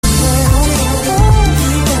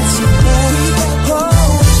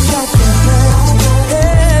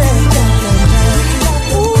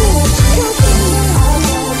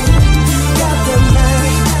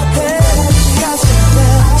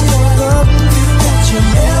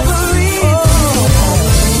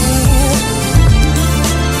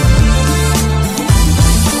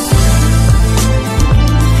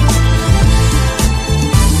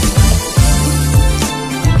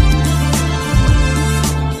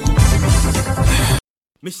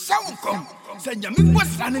Me sound come, say me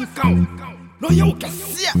was running count. No you can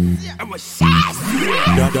see I was shast.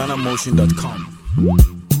 DanaMotion.com.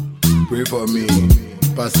 Pray for me,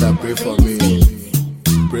 Pastor, pray for me.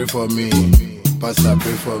 Pray for me, Pastor,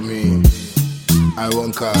 pray for me. I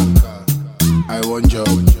want car, I want job,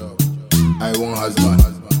 I want husband,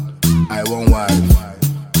 I want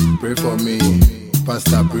wife. Pray for me,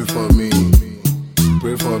 Pastor, pray for me.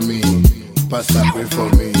 Pray for me, Pastor, pray for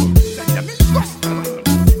me.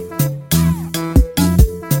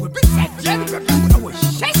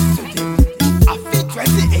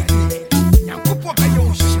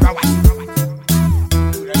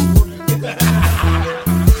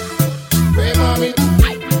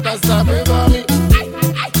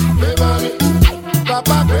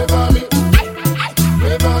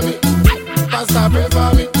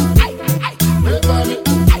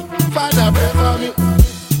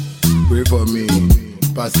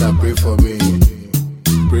 Pastor, pray for me.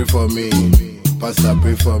 Pray for me. Pastor,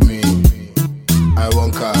 pray for me. I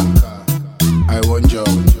want car. I want job.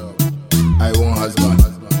 I want husband.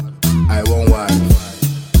 I want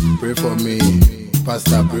wife. Pray for me.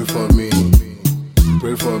 Pastor, pray for me.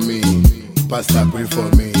 Pray for me. Pastor, pray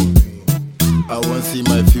for me. I want to see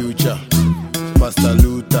my future. Pastor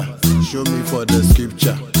Luther, show me for the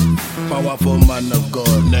scripture. Powerful man of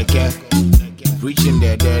God, neke. Reaching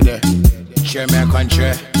there. Share my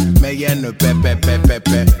country, me no pepe. Pray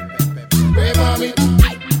for me,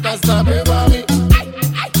 Pastor, pray for me.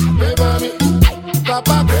 Pray for me,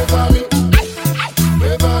 Papa, pray for me.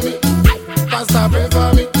 Pray for me, Pastor, pray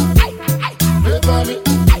for me. Pray for me,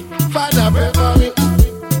 Father, pray for me.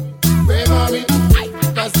 Pray for me,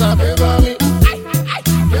 Pastor, pray for me.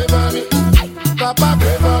 Pray for me, Papa,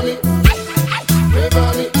 pray for me. Pray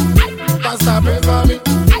for me, Pastor, pray for me.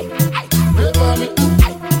 Pray for me,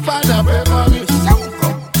 Father, pray for me.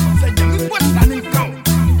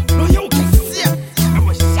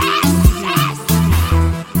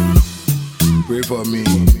 Pray for me,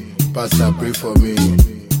 Pastor, pray for me.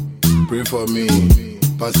 Pray for me,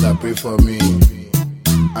 Pastor, pray for me.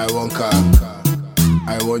 I want car,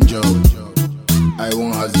 I want job, I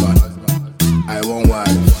want husband, I want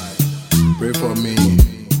wife. Pray for me,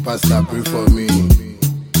 Pastor, pray for me.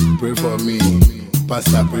 Pray for me,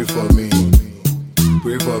 Pastor, pray for me.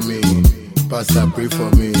 Pray for me, Pastor, pray for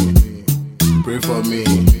me. Pray for me,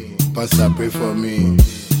 Pastor, pray for me.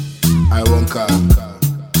 I want car,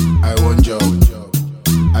 I want job,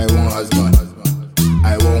 I want husband,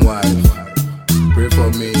 I want wife. Pray for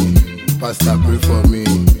me, Pastor, pray for me.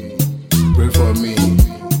 Pray for me,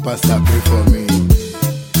 Pastor, pray for me.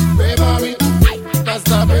 Pray for me,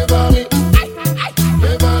 Pastor, pray for me.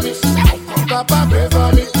 Pray for me, Papa, pray for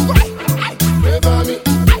me. Pray for me,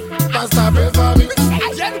 Pastor, pray for me.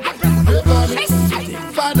 Pray for me,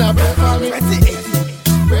 Father, pray for me.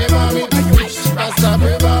 Pray for me, Pastor,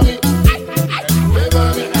 pray for me. Pray for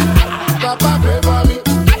me, Papa, pray for me.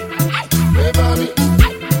 Pray for me,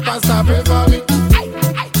 Pastor, pray for me.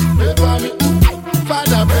 Pray for me,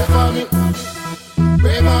 Father, pray for me.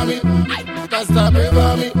 Pray for me, Pastor, pray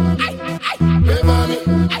for me. Pray for me,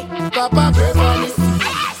 Papa, pray for me.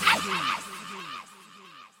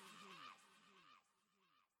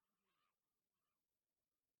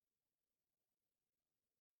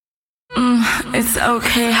 It's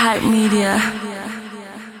okay, hype media.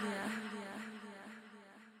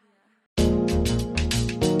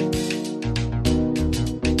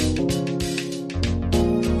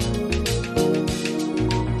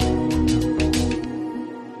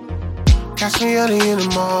 Catch me early in the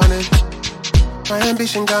morning. My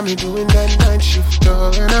ambition got me doing that night shift,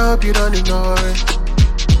 dog, and I hope you don't ignore it.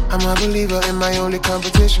 I'm a believer in my only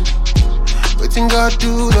competition. Waiting God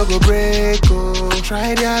do, no go break, oh.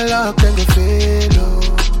 Try their luck, then go fail,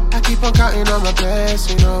 oh. I keep on counting on my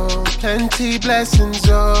blessings, oh. Plenty blessings,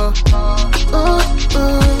 oh. Oh,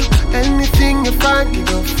 oh. Anything you find, you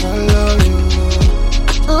go follow you.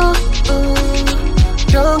 Oh, oh.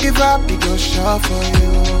 Don't give up, it go short for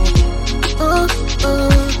you. Oh,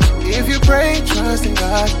 oh. If you pray, trust in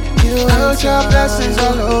God, you want your blessings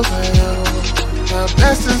all over you. Your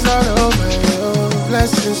blessings all over you.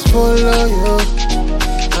 Blessings follow you.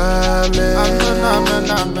 Amen. Amen, amen,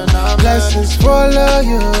 amen. Blessings follow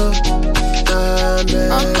you.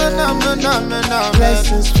 Amen. Amen, amen, amen, amen.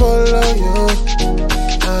 Blessings follow you.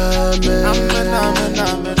 Amen. Amen, amen,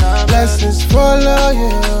 amen, amen. Blessings follow you.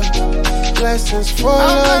 Blessings follow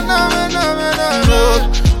you. Amen, amen, amen,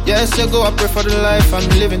 amen. Yes, I go, I pray for the life I'm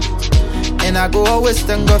living. And I go always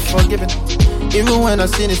thank God for giving. Even when I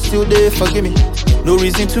sin, it's still there, forgive me. No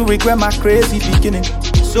reason to regret my crazy beginning.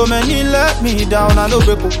 So many let me down, I no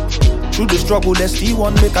break up. Through the struggle, there's still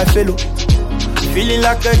one make I fail. Feeling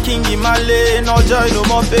like a king in my lane, no joy, no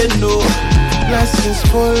more pain, no. Blessings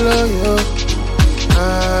follow you.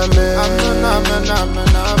 Amen. Amen, amen, amen,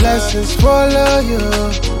 amen. Blessings follow you.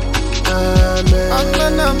 Amen.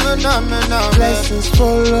 Amen, amen, amen, amen. Blessings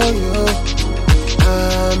follow you.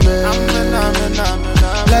 Amen. Amen, amen, amen,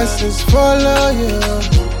 amen. Blessings follow you.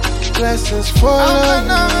 Blessings follow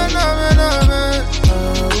you. Amen, amen, amen,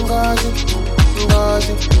 Ngozi,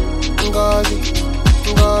 Ngozi, Ngozi,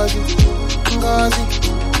 Ngozi, Ngozi,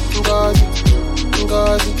 Ngozi,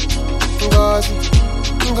 Ngozi, Ngozi,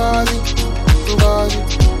 Ngozi,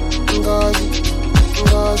 Ngozi,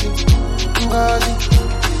 Ngozi, Ngozi,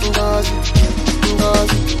 Ngozi,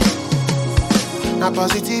 Ngozi. Now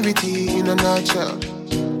positivity in a nutshell.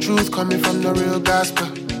 Truth coming from the real gospel.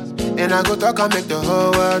 And I go talk and make the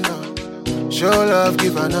whole world know. Show love,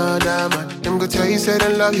 give another man. Them go tell you say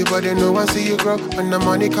they love you, but they know I see you grow. When the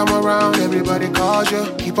money come around, everybody calls you.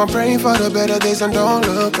 Keep on praying for the better days and don't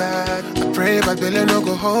look back. I pray but Billy no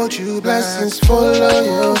go hold you back. Blessings follow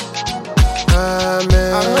you.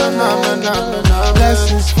 Amen. amen, amen, amen, amen.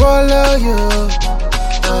 Blessings follow you.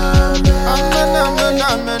 Amen. Amen, amen,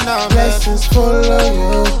 amen, amen. Blessings follow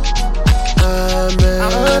you. Amen.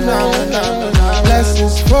 Amen, amen, amen, amen.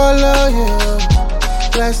 Blessings follow you.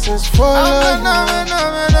 Blessings follow you. Amen,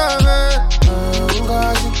 amen, amen,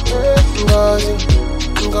 Ngozi, Ngozi,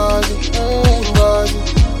 Ngozi, Ngozi,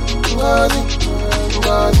 Ngozi,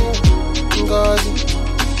 Ngozi, Ngozi,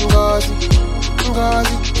 Ngozi,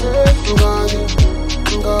 Ngozi,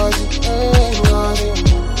 Ngozi,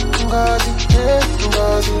 Ngozi,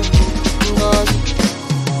 Ngozi, Ngozi.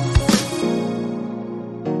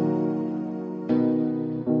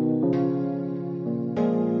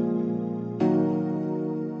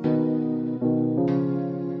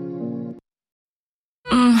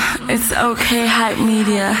 It's okay, hype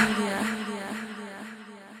media.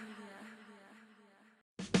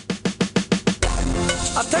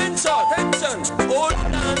 Attention, attention. Old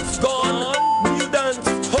dance gone, new dance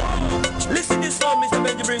home. Listen this song, Mr.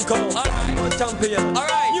 Benji Brinko. Alright, champion.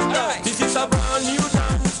 Alright, new dance. This is a brand new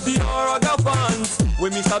dance for your other fans.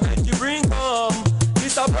 When Mr. Benji bring come,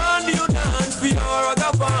 this a brand new dance for your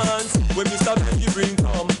other fans. When Mr. Benji bring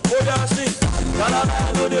come, oh yeah, sing. La la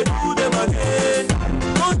la, no they do them again.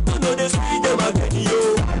 Don't know they sweet them again,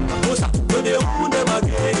 yo. No they own them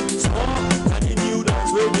again. Small and the new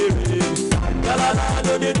dance where they rain. La la la,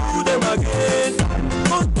 no they do them again.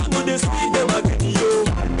 No they sweet them again, yo.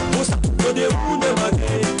 No they own them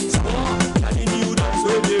again. Small and the new dance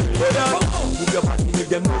where they rain. Move your body, make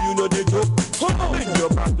them know you know they joke. Bend your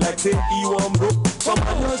back like say he won't broke. Some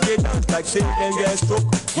others they dance like say them get stroke.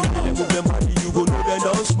 You know them move them body, you go know them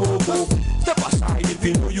don't smoke. Step aside if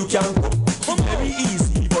you know you can go. Very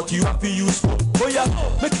easy, but you have to use smoke. Oh yeah,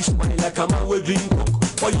 make you smile like a man will drink coke.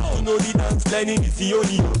 For you to know the dance learning is the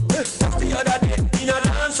only. Just the other day in a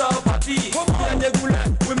dance party, me and the good lad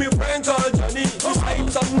with me friend called Johnny. We sight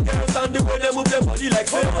some girls and the way they move their body like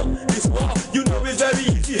them. This war, you know it's very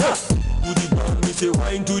easy. Do the down, me say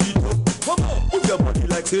wine to the top. Come on, move your body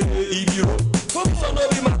like say hero. Come on, so no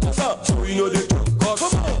be my so you know the truth. Come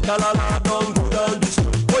on, la la la, don't go down this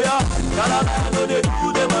road. Oh yeah, la la la, no they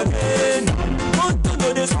do them again.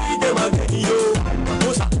 No they sweet them again, yo.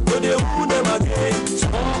 No they woo them again.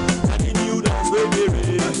 Small and the new dance where they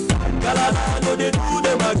rain. La la la, no they do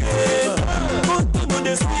them again. No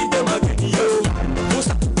they sweet them again, yo.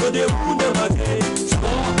 No they woo them again.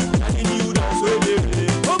 Small and the new dance where they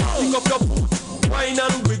rain. Come on, pick up your foot, wine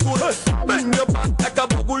and wiggle. Bend your back like a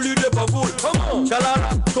bubble, you the bubble. Come on, la la la,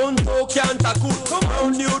 don't joke, can't tackle. Come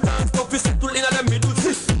on, new dance, coffee settle in the middle.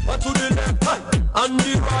 One to the left, and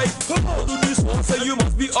the right. Come on, do this one, so you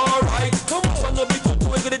must be alright. Come on, so no be too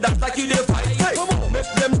quick, they dance like you they fight. Come on, make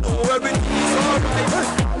them know everything is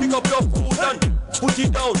alright. Pick up your foot and put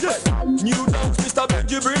it down. New dance, Mr.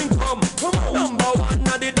 Benji bring come. Come on, number one,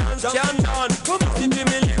 now the dance can dance. Come on, listen to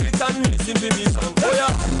me lyrics and listen to me song. Oh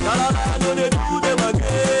yeah, la la la, no they do them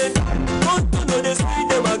again. No they sweet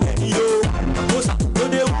them again, yo. No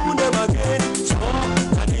they woo them again. Small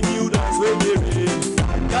and the new dance where they rain.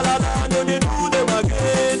 La la la, no they do them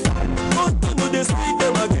again. No they sweet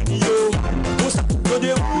them again, yo. No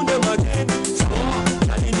they woo them again. Small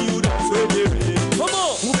and the new dance where they rain. Come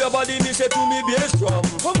on, move your body, me say to me be strong.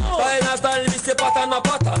 Come on, style and style, me say pattern a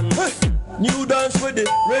pattern. Hey. New dance with the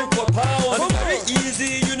rain for town. And very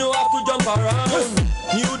easy, you know have to jump around.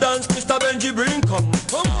 New dance, Mr. Benji bring come.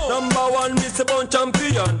 Number one, Mr. Bon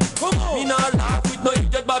Champion. Me not laugh with no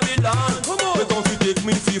idiot Babylon. They don't fit take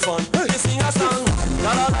me for fun. They sing a song.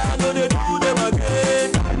 La la la, no they do them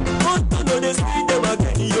again. No they sweet them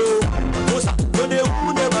again, yo. No they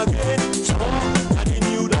woo them again. And the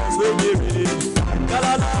new dance where they rain.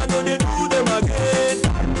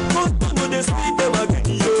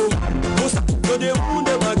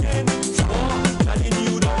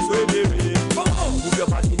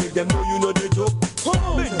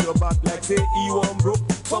 say he won't broke.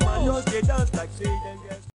 Come on, just they dance like say them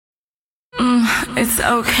girls. It's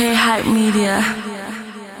okay, hype media.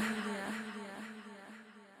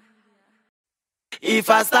 If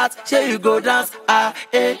I start, say you go dance,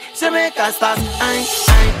 say make I start,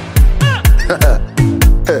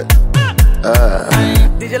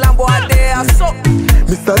 DJ Lambo a day a so.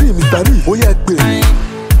 Mr. D, oh yeah, baby.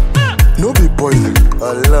 No be poison.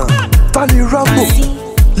 Allah. Tani Rambo.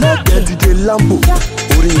 Let get DJ Lambo.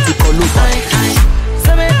 Ori to Koloba.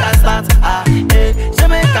 Say make I start, say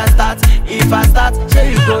make I start. If I start,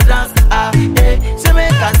 say you go dance, say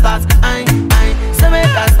make I start, say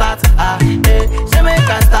make I start, say make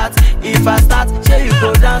I start. If I start, say you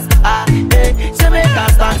go dance, say make I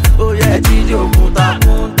start. Oh yeah, DJ Okunta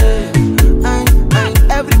Kunte.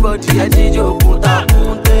 Everybody, yeah, DJ Okunta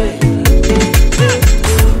Kunte.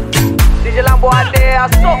 DJ Lambo a day a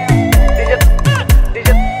so.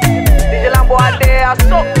 DJ Lambo a day a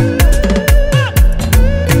so.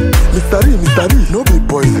 Mr. D, no be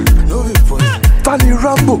poison. No be poison. Tani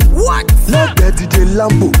Rambo. What? Let get DJ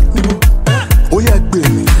Lambo. Oh yeah,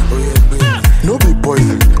 baby. No be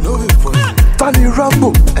poison. No be poison. Tani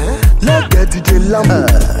Rambo. Let get DJ Lambo.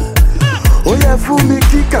 Oh yeah, fool me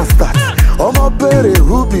kick and start. Oh my baby,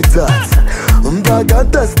 who be that?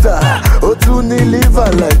 Mbagada star. Oh to ni liver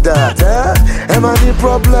like that, Am I the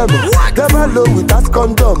problem? Never low with that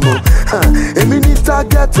condom. Emi ni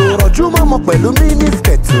target o roju mama pẹ̀lú mini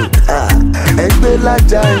skirt. Egbe la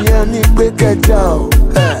jayan ni pe keja o.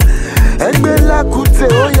 Egbe la kute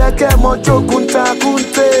o yẹ kẹ́ mọ̀ jogun ta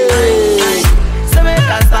kunte. Say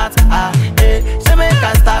make I start, say make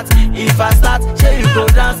I start. If I start, say you go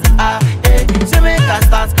dance, say make I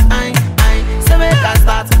start, say make I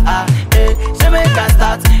start, say make I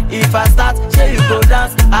start. If I start, say you go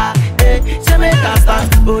dance, say make I start.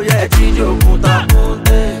 Oh yeah, DJ Okunta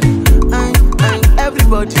Kunte.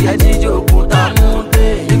 Everybody, yeah, DJ Okunta Kunte.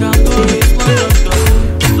 You can call me small.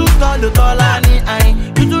 You too tall to tallani,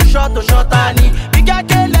 you too short to shortani. You got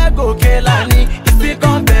kele go kelani. You still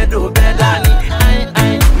come bed to bedani.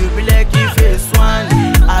 You be like you face one,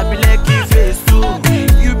 I be like you face two.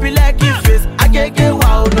 You be like you face, I get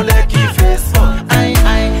wow, no like you face four.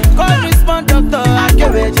 Call me small doctor, I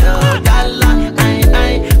get with you, gala.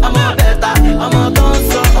 I'm a better, I'm a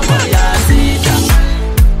dancer, I'm a yazida.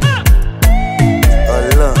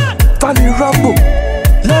 Allah. Tani Rambo.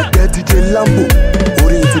 Let get DJ Lambo.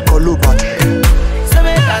 Ori to Koloba. Say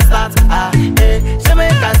make I start, say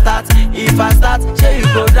make I start. If I start, say you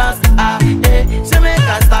go dance, say make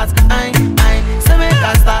I start, say make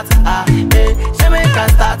I start, say make I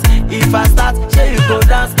start. If I start, say you go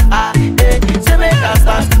dance, say make I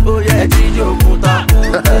start. Oh yeah, DJ Okunta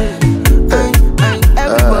Kunte.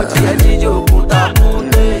 Everybody, yeah, DJ Okunta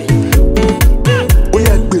Kunte. Oh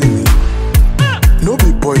yeah, baby. No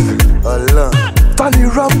be poison. Allah. Tani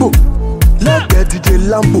Rambo. Let get DJ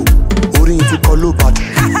Lambo. Ori to Koloba.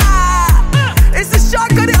 It's the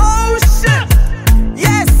shark of the ocean.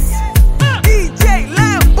 Yes, DJ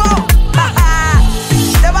Lambo.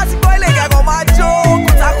 Never see boy like I go my joke.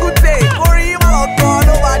 Takute, Kori Maloko,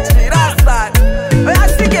 no match me. That's that. But I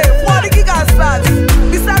sing it. 40 gigahertz.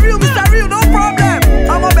 Mr. Real, no problem.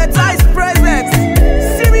 I'm a better is present.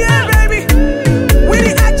 See me here, baby. We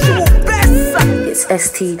the actual best. It's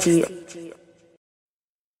STG.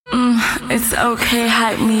 It's okay,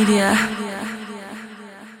 hype media.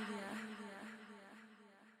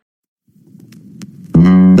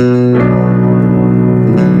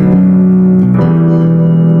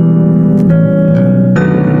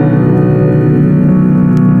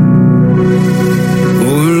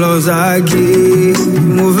 Zaki,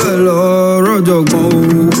 mo fẹ́ lọ rọ́jọ̀gbọ́n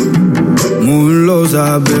o, mo ń lọ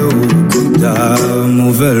sábẹ́ òkúta, mo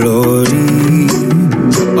fẹ́ lọ rí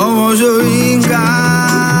ọmọ Ṣóyínká,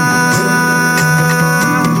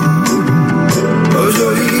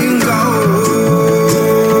 Ṣóyínká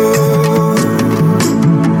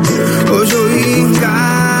o, Ṣóyínká,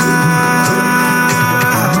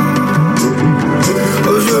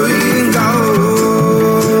 Ṣóyínká o.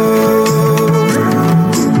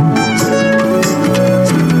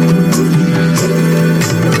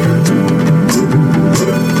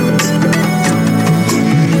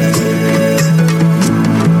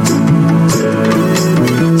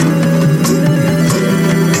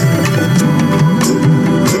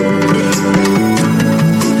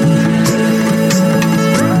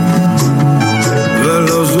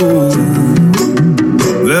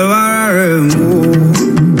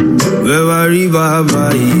 Bàbá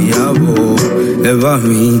ìyàbọ̀ ẹ bá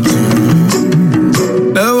mi kí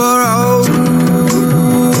ẹ wọ́ra o.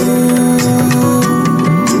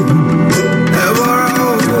 Ẹ wọ́ra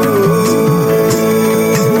o.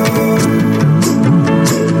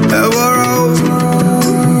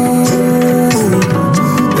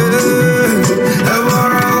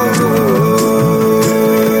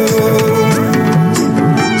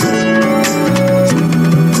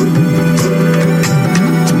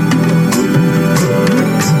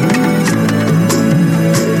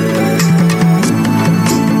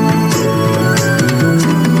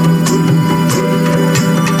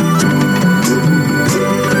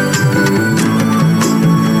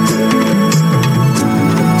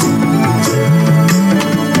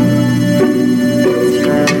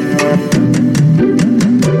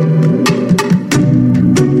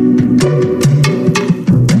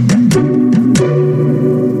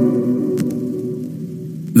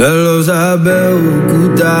 Lọ sábẹ́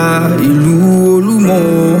òkúta ìlú Olúmọ.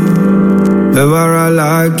 Ẹ bá ra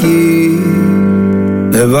láàkì,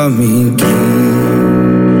 ẹ bá mi kí.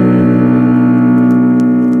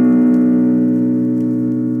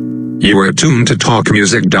 You are tuned to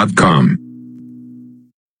talkmusic.com.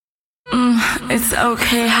 It's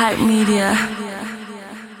okay, hype media.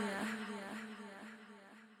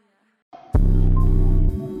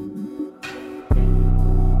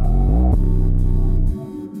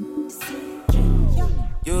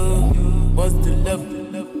 Yo, what's the level?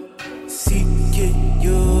 CK,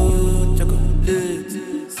 yo, chocolate.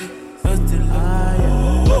 What's the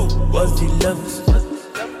level? What's the levels?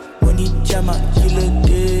 Money jama, kilo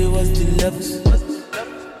day, what's the levels?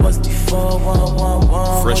 What's the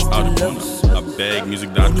 411? Fresh out of bonus,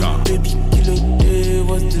 abagmusic.com. Baby, kilo day,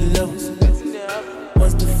 what's the levels?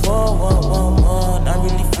 What's the 411? I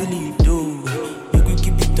really feel it, though. You could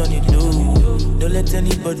keep it on it low. Don't let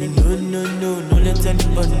anybody know, no, don't let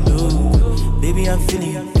anybody know. Baby, I'm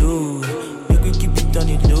feeling it, though. You could keep it on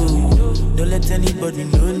it low. Don't let anybody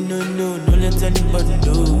know, no, don't let anybody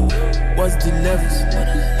know. What's the levels?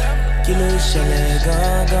 Kilo shale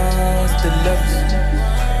gaga, what's the levels?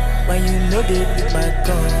 When you know they pick my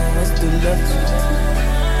gun, what's the levels?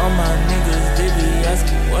 All my niggas, they be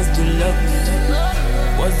asking, what's the levels?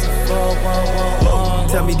 What's the 411?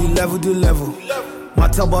 Tell me the level. My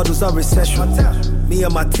top bottles are recession. Me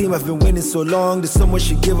and my team have been winning so long that someone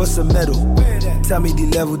should give us a medal. Tell me the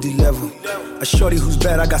level. A shorty who's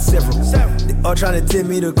bad, I got several. They all trying to take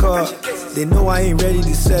me to court. They know I ain't ready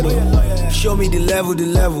to settle. Show me the level.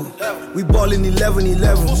 We ballin'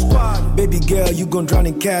 11. Baby girl, you gon' drown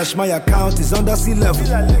in cash. My account is under sea level.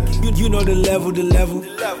 You know the level.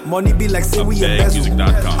 Money be like say we embezzle.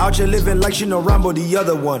 Out here living like she no Rambo, the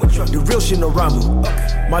other one. The real she no Rambo.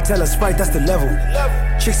 Martella Sprite, that's the level.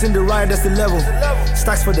 Chicks in the ride, that's the level.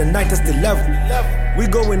 Stacks for the night, that's the level. We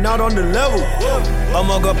going out on the level.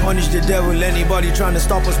 I'ma go punish the devil. Anybody trying to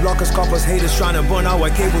stop us, block us, cop us, haters trying to burn our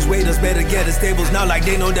cables. Waiters better get the stables now like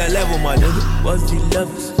they know that level, my nigga. What's the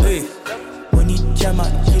levels? Hey. Money jama,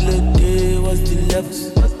 kilo day, what's the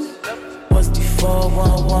levels? What's the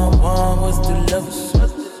 411? What's the levels?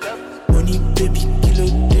 Money baby, kilo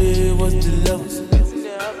day, what's the levels?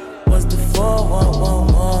 What's the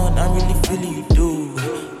 411? I really feel it, though.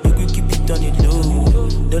 You could keep it on it low.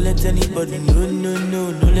 Don't let anybody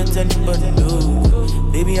know, don't let anybody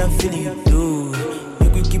know. Baby, I'm feeling it, though. You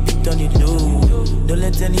could keep it on it low. Don't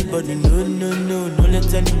let anybody know, don't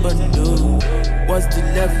let anybody know. What's the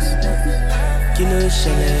levels? Kilo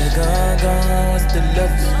shale gaga, what's the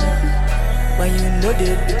levels? When you know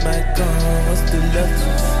they pick my gun, what's the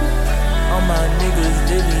levels? All my niggas,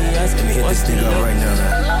 they be asking me what's the levels? Right now,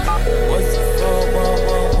 what's the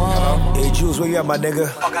 411? Hey Jules, where you at, my nigga?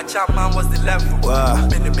 Oga Chapman, what's the level? Wow.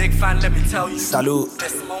 Been a big fan, let me tell you. Salute.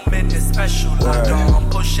 This moment is special. I don't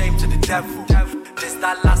put shame to the devil. This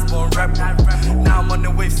that last born rebel. Now I'm on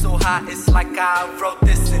the wave so high, it's like I wrote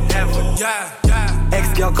this in heaven. Yeah.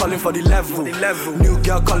 Ex-girl calling for the level. New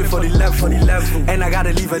girl calling for the level. And I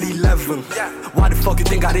gotta leave at 11. Why the fuck you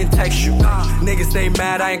think I didn't text you? Niggas stay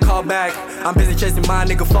mad, I ain't call back. I'm busy chasing my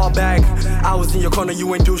nigga, fall back. I was in your corner,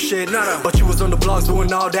 you ain't do shit. But you was on the blogs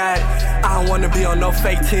doing all that. I don't wanna be on no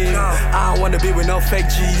fake team. I don't wanna be with no fake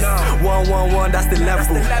G's. 111, that's the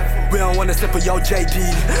level. We don't wanna sip for your JD.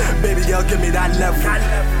 Baby girl, give me that level.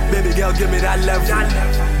 Baby girl, give me that level.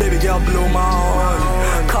 Baby girl, blew my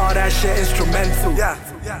horn. Call that shit instrumental.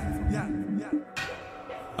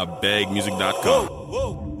 abagmusic.com.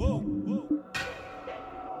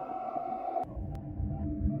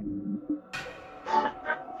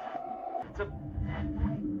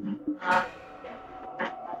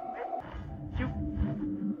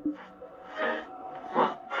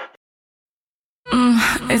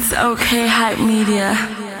 It's okay, hype media.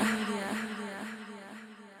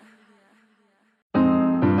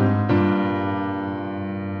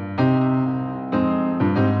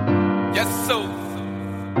 Yes, so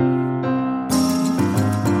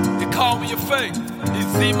they call me a fake.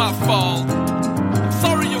 It ain't my fault. I'm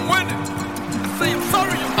sorry I'm winning. I say I'm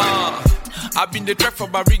sorry I'm winning. I've been the track for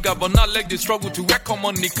Barriga, but not like the struggle to work on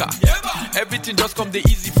my nigga. Everything just come the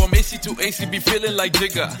easy from AC to AC, be feeling like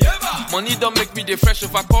Jigga. Money don't make me the fresh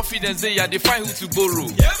of a confidence. They they find who to borrow.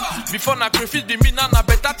 Before na crayfish be me now na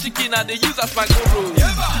better chicken and they use as my guru.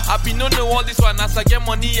 I be no all this one as I get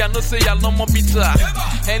money I no say I no more bitter.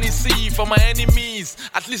 Hennessy for my enemies,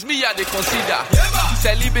 at least me I they consider.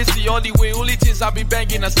 Celibacy all the way, only things I be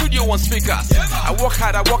banging a studio on speakers. I work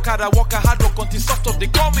hard, work until soft up they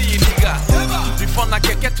call me illegal. Before na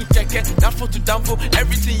keke to keke, downfall to downfall,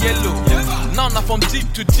 everything yellow. Now na from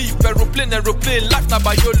deep to deep, aeroplane, life na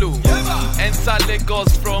by YOLO. Enter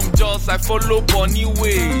Lagos from Jos, I follow Bonny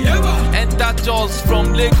way. Enter Jos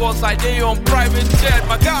from Lagos, I dey on private jet,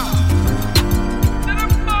 my God.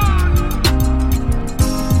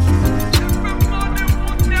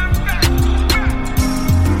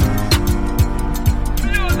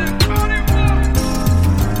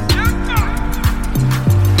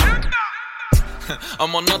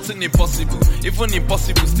 I'm on nothing impossible. Even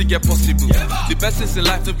impossible still get possible. The best things in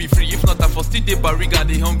life to be free. If not, I for still dey barriga,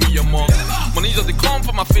 they hungry your mom. Money just they come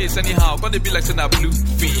from my face anyhow. Gonna be like saying that blue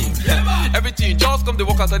fiend. Everything just come the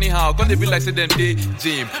work out anyhow. Gonna be like say them day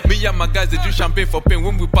gym. Me and my guys they do champagne for pain.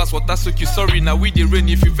 When we pass water soak you sorry. Now we the rain.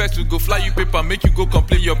 If you vex we go fly you paper. Make you go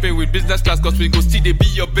complain your pain with business class. Cause we go still they be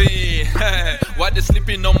your bane. Why they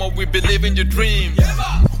sleeping no more? We believe in your dream.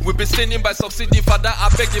 We be standing by subsidy. Father I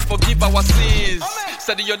beg you forgive our sins.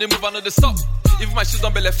 Steady on the move, I know the stop. If my shoes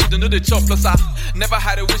don't belly food, I know the chop. Plus I never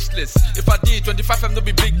had a wish list. If I did, 25M no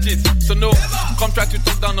be big kids. So no, come try to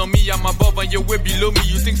talk down on me. I'm above and you're way below me.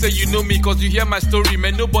 You think say you know me, cause you hear my story.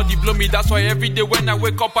 Man, nobody blow me. That's why every day when I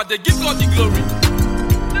wake up, I they give God the glory.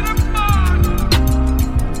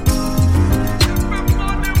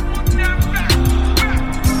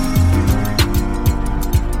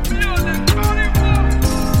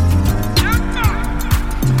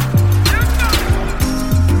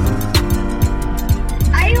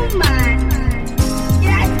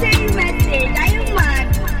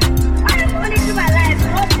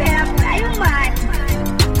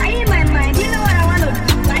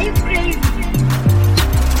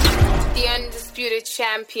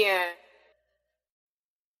 Champion.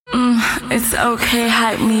 It's okay,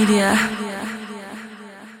 hype media.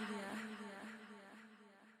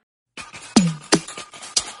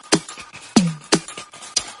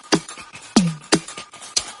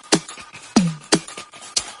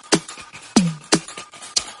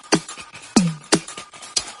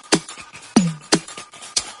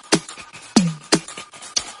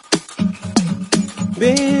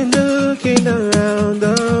 Been looking around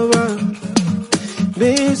the world,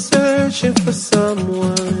 been searching for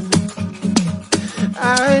someone.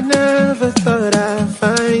 I never thought I'd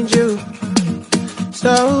find you.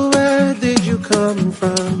 So where did you come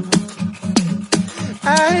from?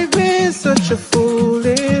 I've been such a fool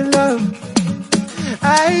in love.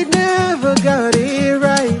 I never got it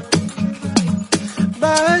right,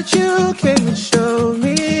 but you came and showed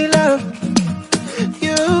me love.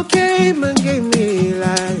 You came and gave me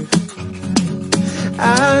life.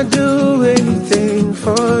 I'd do anything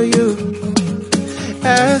for you,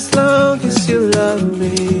 as long as you love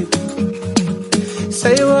me.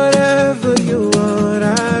 Say whatever you want,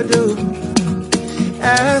 I do,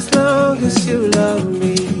 as long as you love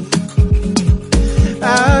me.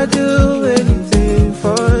 I'd do anything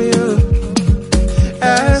for you,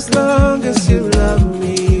 as long as you love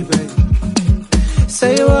me, babe.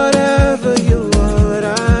 Say whatever you want,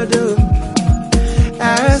 I do,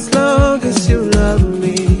 as long as you love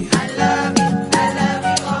me. I love you,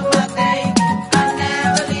 oh my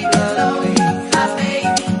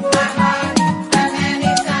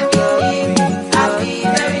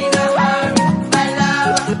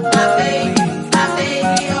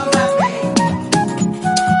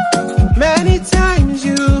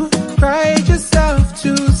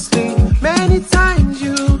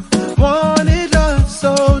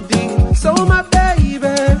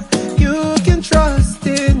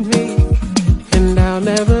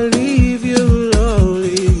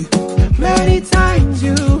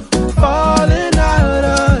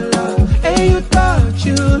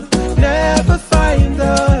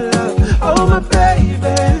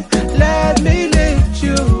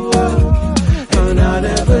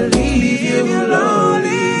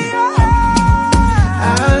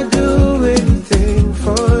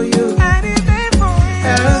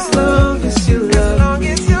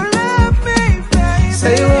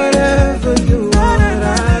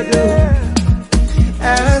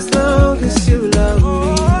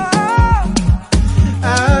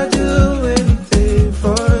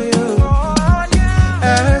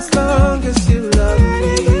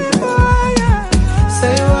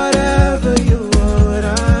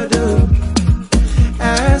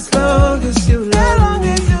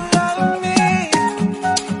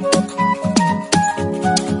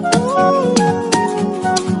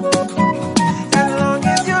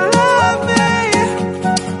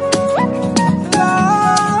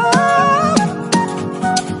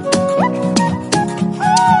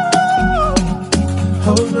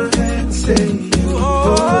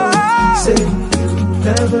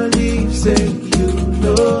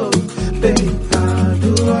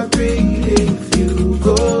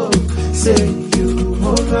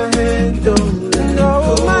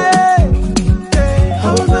hold my hand,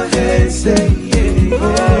 hold my hand, say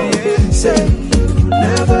yeah, say you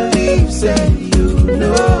never leave, say you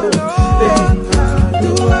know, babe, how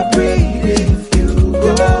do I breathe if you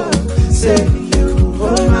go? Say you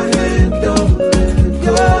hold my hand, don't let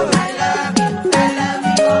go. I love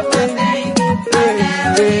you, oh my baby, I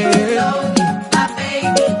never leave you lonely, my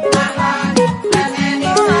baby, my honey, and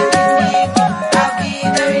anytime you need me, I'll be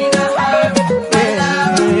there in a hurry. I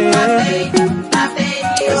love you, my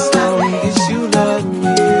baby, as long as you love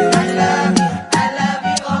me. I love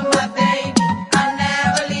you, oh my baby, I'll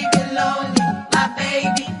never leave you lonely, my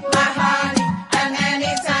baby, my honey, and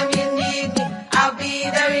anytime you need me, I'll be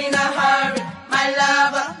there in a hurry. My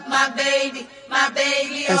lover, my baby, oh my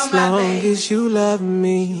baby. As long as you love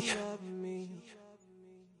me.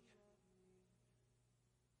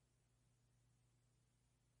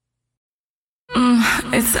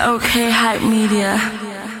 It's okay, hype media.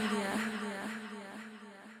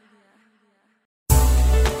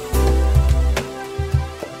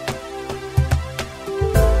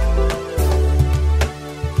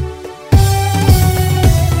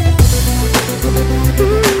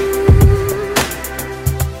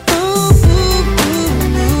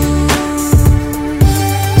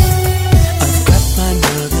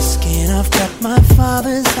 My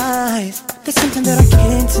father's eyes, there's something that I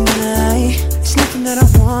can't deny. It's nothing that I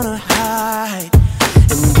wanna hide.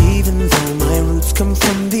 And even though my roots come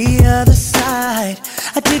from the other side,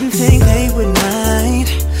 I didn't think they would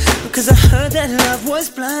mind, because I heard that love was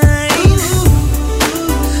blind.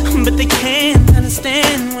 But they can't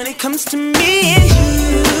understand when it comes to me and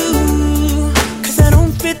you, because I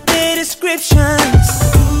don't fit their descriptions.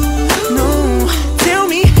 No, tell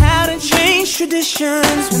me how to change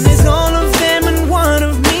traditions when there's all of them and one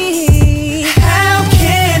of me. How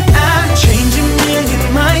can I change a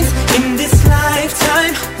million minds in this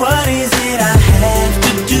lifetime? What is it I have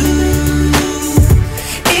to do?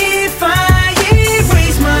 If I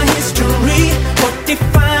erase my history, what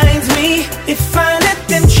defines me? If I let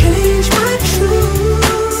them change my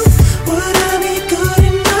truth, would I be good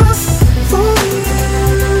enough for you?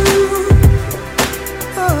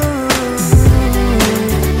 Oh.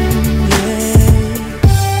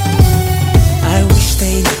 I wish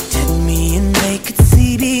they looked at me and they could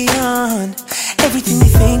see beyond everything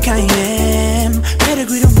they think I am.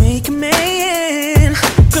 Pedigree don't make a man.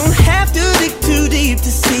 Don't have to dig too deep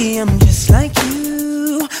to see I'm just like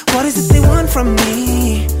you. What is it they want from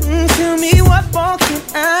me? Tell me what more can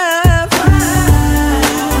I do?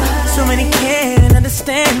 So many can't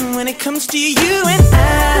understand when it comes to you and I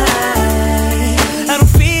don't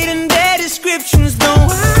fit in their descriptions, though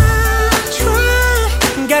I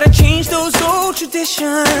try. Gotta change those old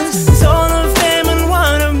traditions. It's all of them and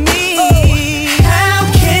one of me. How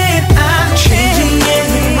can I change a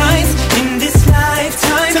million minds in this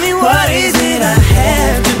lifetime? Tell me what is it I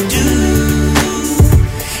have to do?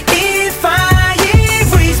 If I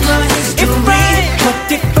erase my history, what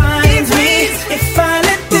defines me? If I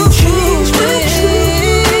let them change my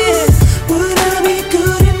truth, would I be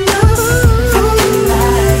good enough? I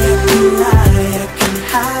can lie, I can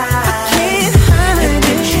hide. I can't hide. Let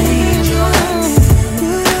them change your mind.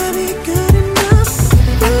 Would I be good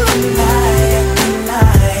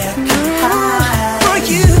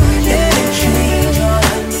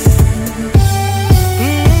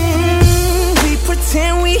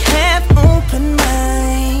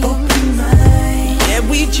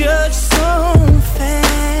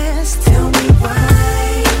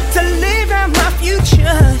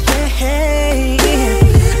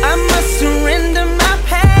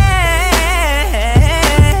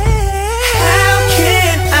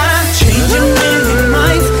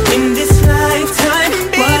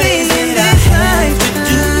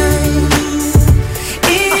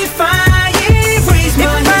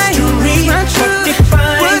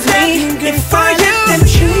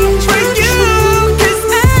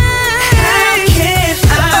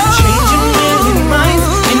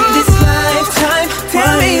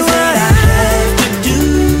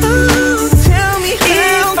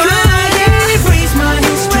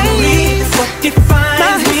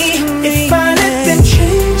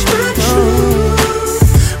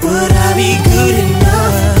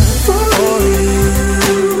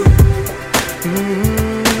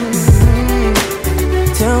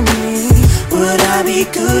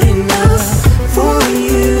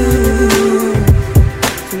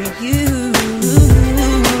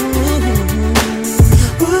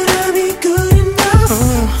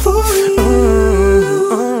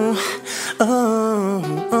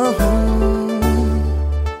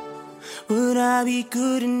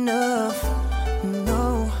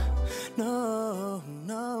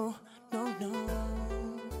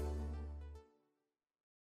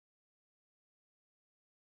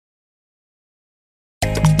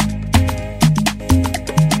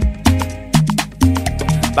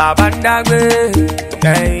Babandagwe,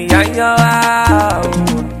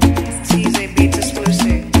 TZ Beats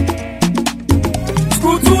exclusive.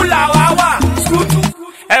 Skutu la wawa, skutu.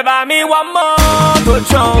 Eba mi wamo,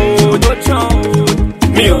 dochon.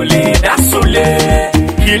 Mi ole da sole.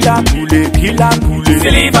 Kila pule.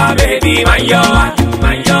 Siliva baby, manyoa.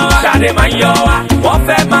 Shade manyoa.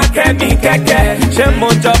 Wofe ma kemi keke.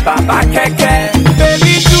 Shemojo baba keke.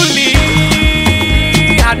 Baby Julie,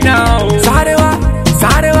 I know. Sarewa.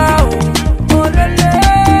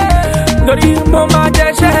 Dori mama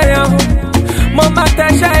deshayo,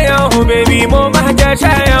 baby mama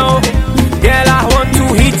deshayo. Girl, I want to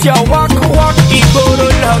hit your walk, igoro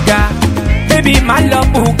loga. Baby, my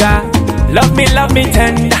love uga. Love me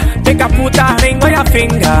tender. Make a put a ring on your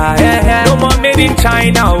finger. Yeah. No more made in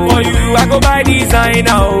China. For you, I go by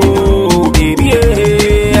designer. Oh, baby,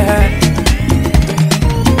 yeah.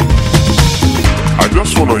 I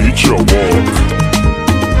just wanna hit your walk.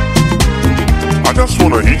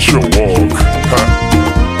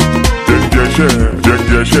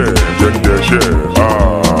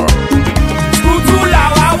 Skutu la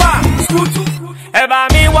wawa, skutu. Eba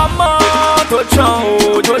mi wamo, dochon.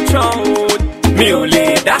 Mi ole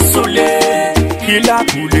da sole.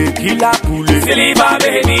 Kila pule. Siliva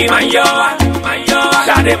baby, manyoa.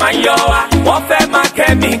 Shade manyoa. Wofe ma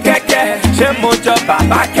kemi keke. Shemojo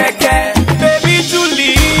baba keke. Baby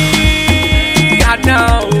Julie, I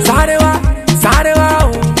know. Sarewa.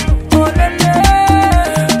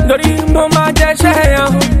 Dori mama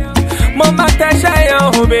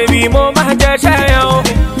deshayo, baby mama deshayo.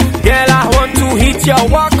 Girl, I want to hit your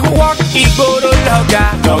walk, igoro loga.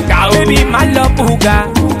 Baby, my love uga.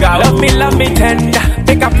 Love me tender.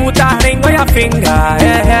 Make a put a ring on your finger.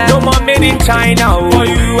 Yeah. No more made in China. For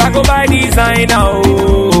you, I go by designer.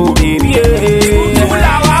 Oh, baby, yeah.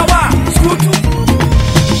 Skutu.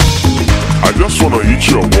 I just wanna hit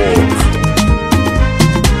your walk.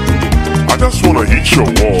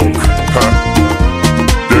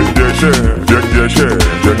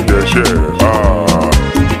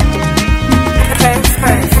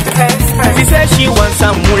 She said she wants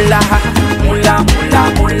some moolah.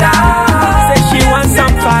 Say she wants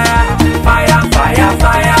some fire.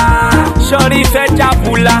 Shorty said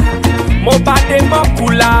jabula, mo bade mo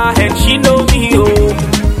kula, and she know me oh.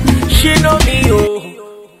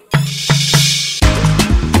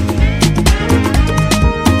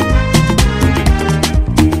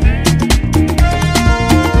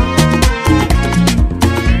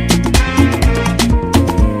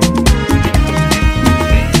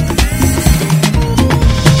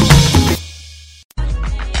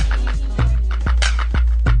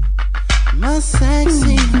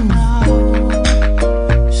 Sexy,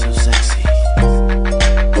 so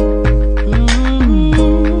sexy.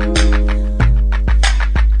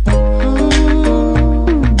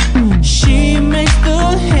 She makes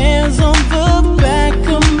the hands on the back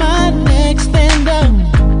of my neck stand up.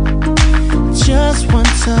 Just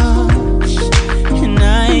one touch, and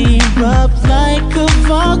I erupt like a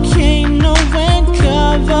volcano and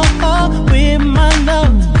cover up with my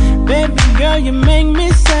love. Baby girl, you make me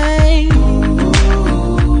say.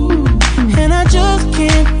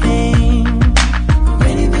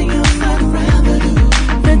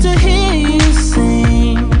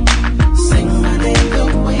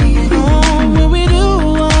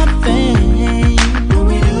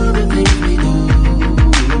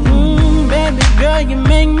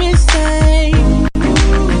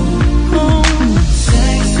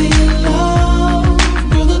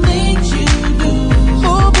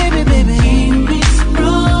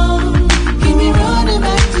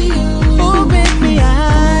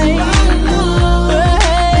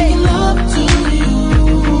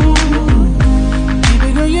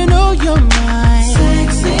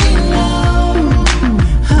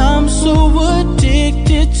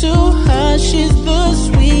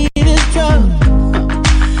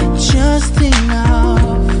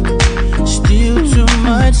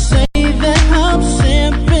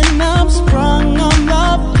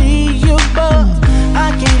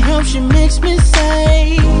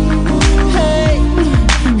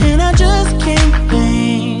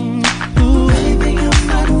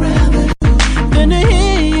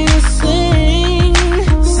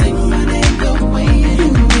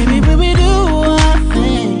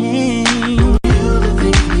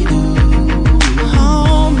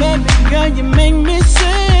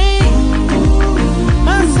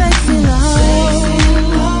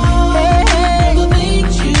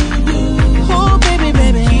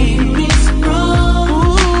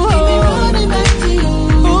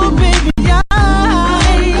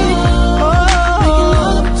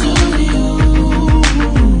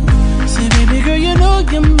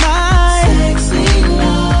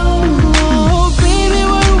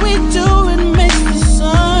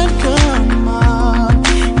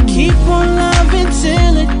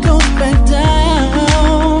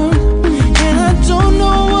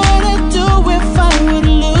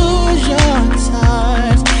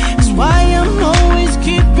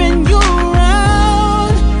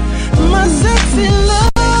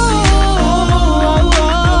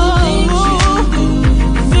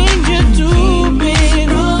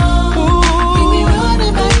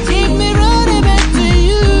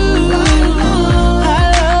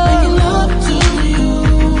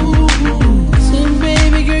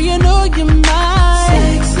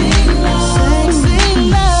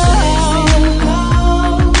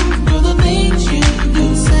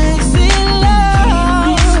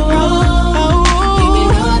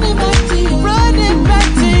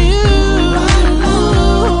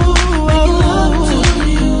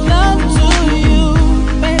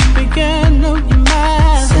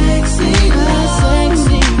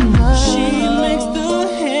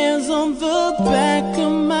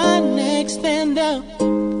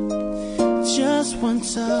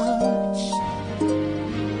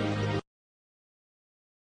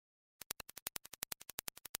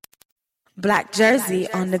 Black Jersey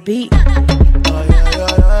on the beat. Oh,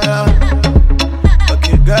 yeah.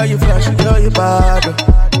 Okay, girl, you flash, girl, you bad.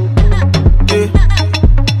 Yeah.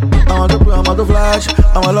 I'm to flash,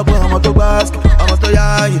 I'm to bask, I'm to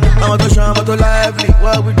yai, I'm to shine, I'm to lively.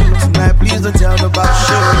 What we do tonight, please don't tell nobody.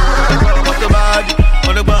 I'm to body,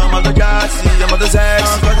 I'm to gassy, I'm to sex.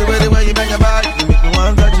 Cause the way you bang your body, you make me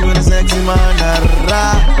want to touch you in a sexy manner.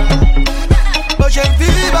 But you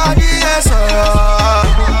feel body, yes,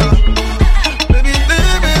 baby,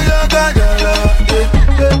 you got your love.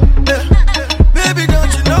 Baby,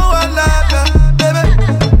 don't you know I love you, baby?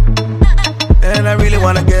 And I really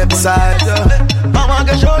wanna get beside you. I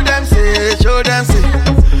wanna show them, say.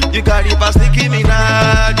 You got it past Nicki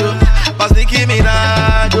Minaj, past Nicki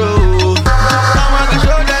Minaj. I wanna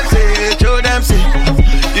show them, say.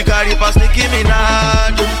 You got it past Nicki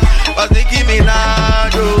Minaj, past Nicki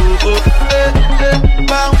Minaj.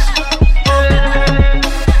 Bounce,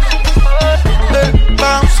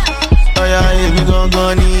 bounce. Oh yeah, we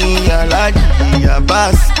gon' need a laji, a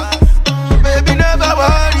bass. Baby, never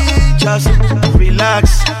worry, just relax.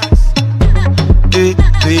 Hey,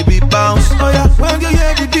 baby, bounce. Oh yeah, when you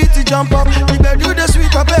hear the beat, you jump up. You better do the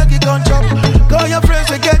sweet, I beg you don't chop. Call your friends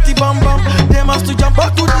to get the bum bum. They must to jump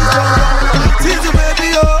up to this jump. See the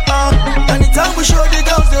baby, anytime we show the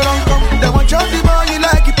girls they run come. They want chop the boy, you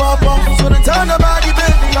like it pop up. So they turn the body,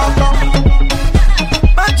 baby, lock up.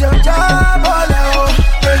 My job,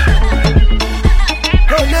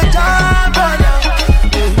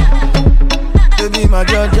 baby, my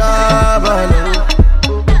job,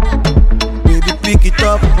 baby, pick it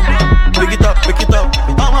up.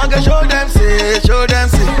 I wanna show them, say.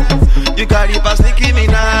 You carry past Nicki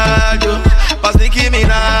Minaj, past Nicki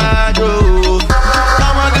Minaj. I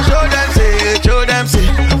wanna show them, say.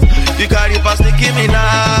 You carry past Nicki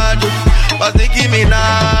Minaj, past Nicki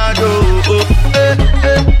Minaj.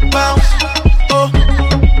 Bounce,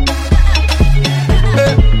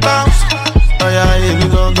 bounce. Oh yeah, we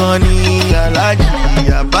gon' need a laji,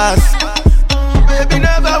 a bass. Baby,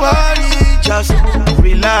 never worry, just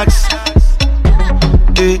relax.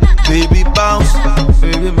 Hey, baby, bounce.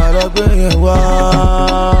 Baby, my love, been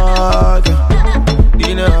walk.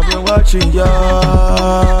 You know I've been watching ya.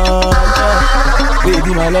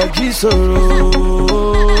 Baby, my love, G-Soro.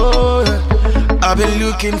 I've been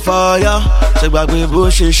looking for ya. So back with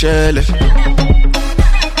bush shell.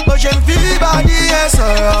 But you feel body, yes,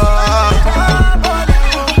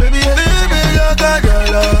 baby, you got your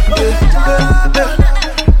love.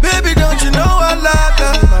 Baby, don't you know I love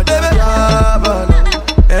you, baby?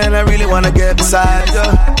 And I really wanna get beside you.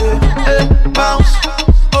 Bounce,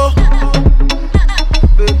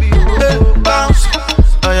 baby, bounce.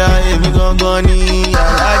 Oh yeah, we gon' need a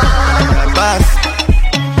bass.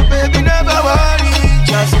 Baby, never worry,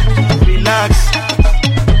 just relax.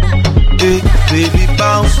 Hey, baby,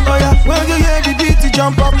 bounce. Oh yeah, when you hear the beat, you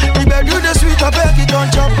jump up. You better do the sweet, I beg you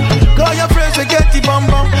don't chop. Call your friends to get the bum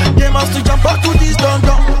bum. They must to jump back to this dun.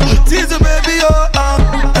 Tease the baby,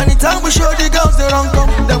 anytime we show the girls they run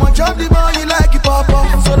come. They want chop the boy, you like it pop up.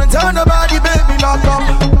 So they turn the body, baby, lock up.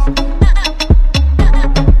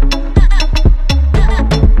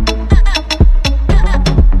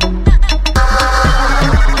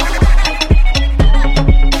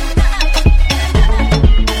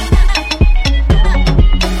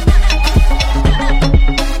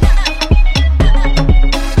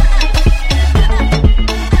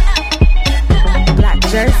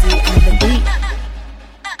 Jersey on the beat.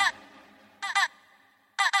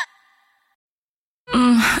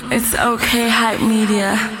 It's okay, hype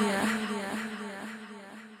media.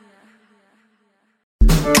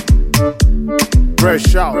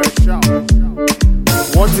 Fresh out.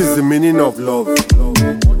 What is the meaning of love?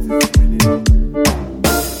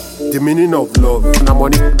 The meaning of love. Na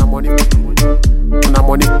money.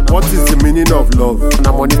 What is the meaning of love?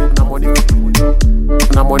 Na money.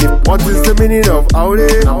 What is the meaning of aure?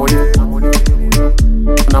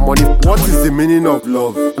 Na money. What is the meaning of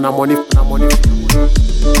love? Na money.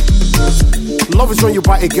 Love is when you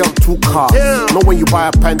buy a girl 2 cars, not when you buy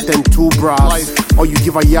a pant and 2 bras, or you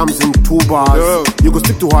give her yams in 2 bars. You go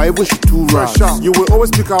stick to her even she 2 rash. You will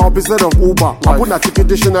always pick her up instead of Uber. I put that ticket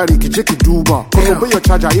dictionary, Kijeki Duba. Cause obey your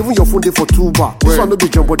charger, even your phone day for 2 bar. This one no be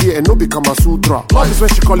jumbo and no be Kama Sutra. Love is when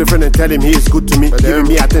she call a friend and tell him he is good to me, giving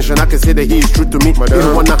me attention. I can say that he is true to me. You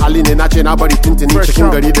don't wanna haline and nache nobody tintin. Chicken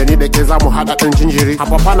gari the need the keza muhada and gingery. A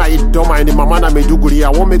papa na eat doma and the mama na me do guri. I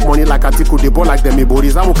won't make money like a tiku, they ball like them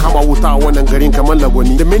boris. I will come out with one and garin kaman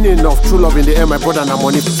lagoni. The meaning of true love in the air, my brother, na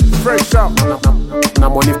money. Fresh out. Na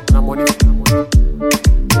money.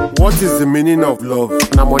 What is the meaning of love?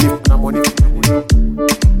 Na money.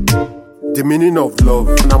 The meaning of love.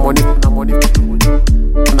 Na money. Na money.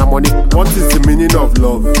 What is the meaning of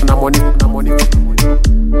love? Na money. Na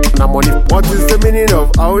money. What is the meaning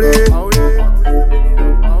of aure?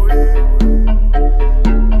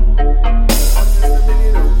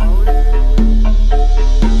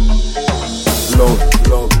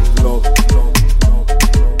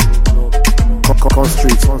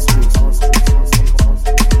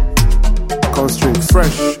 Constraints.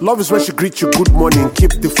 Fresh. Love is when she greet you good morning,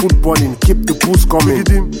 keep the food burning, keep the booze coming.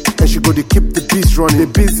 And she go, they keep the beats running. They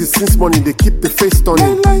busy since morning, they keep the face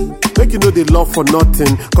stunning. Make you know they love for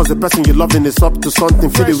nothing, cause the person you loving is up to something.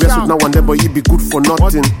 Feel the rest with now and then, but you be good for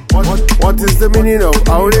nothing. What is the meaning of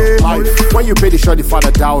aure? Life. When you pay the shorty for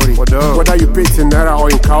the dowry, whether you pay it in naira or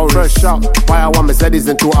in cowries. Fresh out. Buy one Mercedes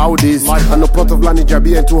and 2 Audis, and a plot of land in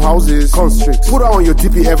Jabi and 2 houses. Constrict. Put her on your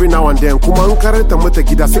DP every now and then. Kuma unkareta mute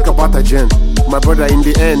gida sick about a gen. My brother, in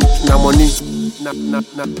the end, na money.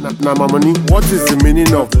 Na money. What is the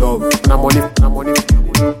meaning of love? Na money.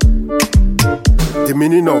 The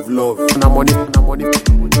meaning of love. Na money.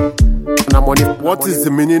 Na money. What is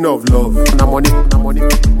the meaning of love? Na money. Na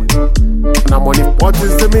money. What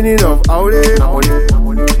is the meaning of aure? Na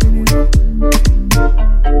money.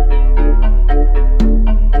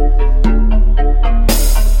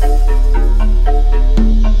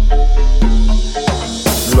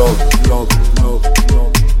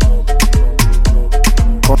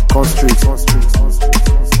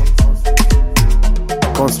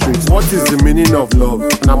 Constricts. What is the meaning of love?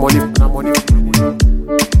 Na money.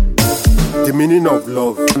 The meaning of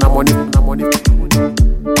love. Na money.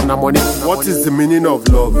 Na money. What is the meaning of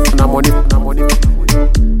love? Na money. Na money.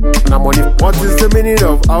 What is the meaning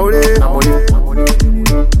of aure? Na money.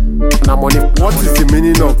 Na money. What is the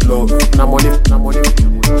meaning of love? Na money.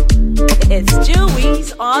 It's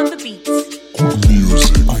Jewies on the beat.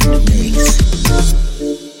 Music on the mix.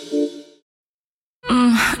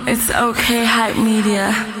 It's okay, hype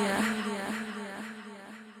media.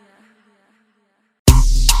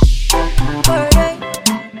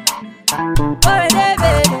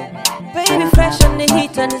 Baby fresh on the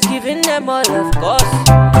heat and it's giving them all of course.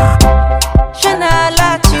 Shana a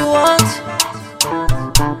lot you want.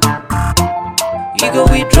 You go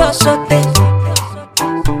withdraw something.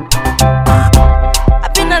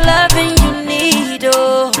 I've been a loving you need,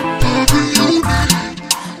 oh.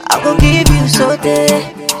 I go give you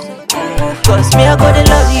something. Cause me I gonna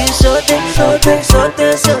love you something. You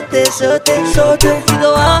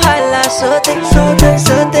go on holla something.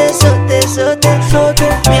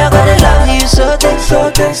 Me I gonna love you something.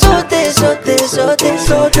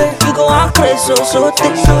 You go on crazy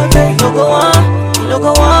something. You go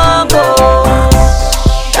on go.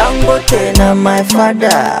 Dangote na my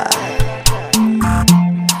father.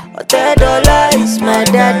 $10 is my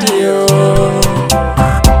daddy, oh.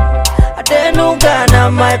 Ghana,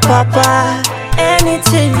 my papa.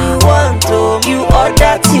 Anything you want, oh, you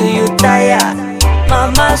order till you tire.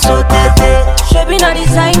 Mama so tete, she na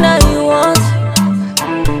designer you want.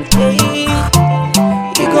 Hey,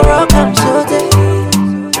 you go rock am so tete.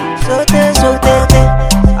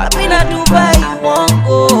 I been a Dubai, you want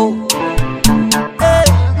go. Hey,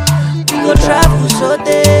 you go travel so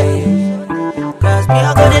tete. Cause me I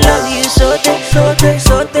gonna love you so tete. Me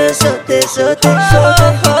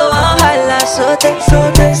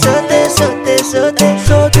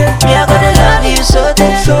I gonna love you sote.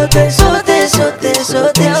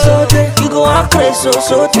 You go on crazy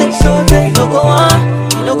sote. You no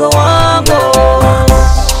go on go.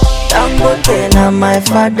 Dangote na my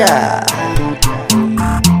father.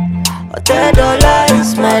 $10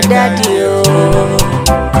 is my daddy, oh.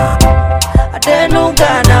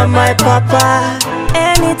 Ghana, my papa.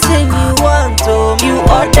 Anything you want, oh, you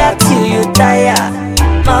order till you tire.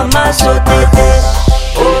 Mama so tete.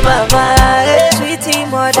 Oh mama, sweetie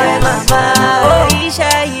mother, mama. Oh Isha,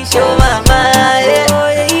 oh mama,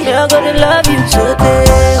 I'm gonna love you so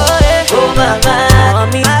tete. Oh mama,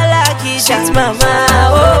 mommy, I like it, shit mama.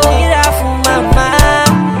 Oh, get off mama,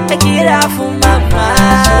 get off mama.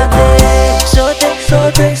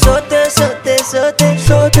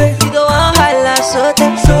 Sote. You go on holla sote.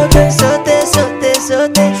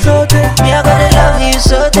 Me I gonna love you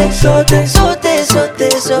sote.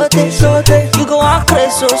 You go on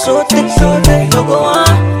crazy sote. You no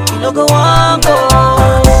go on go.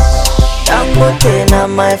 Dangote na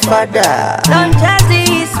my father. Don Jazzy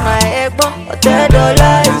is my ego.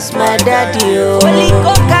 $10 is my daddy, oh. Wale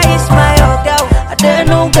Coca is my oga.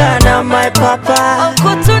 Ghana, my papa.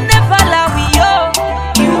 Uncle to never love you.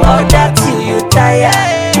 You order till you tire.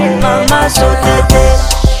 Mama so tete.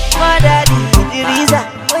 My daddy the reason.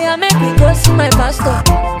 Oh yeah, make me go see my pastor.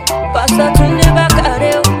 Pastor to never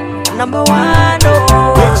carry. Number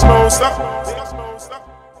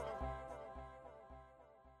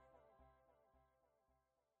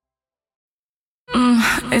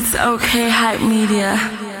It's okay, hype media.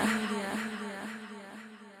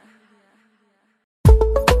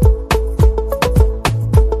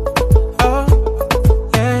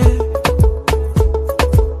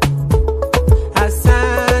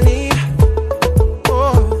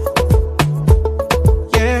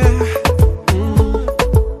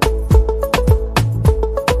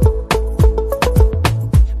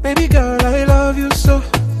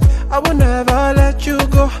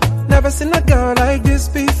 Seen a girl like this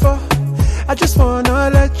before. I just wanna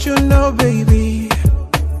let you know, baby,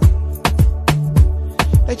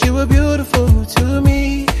 that you were beautiful to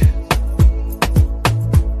me.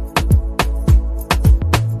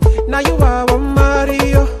 Now you are one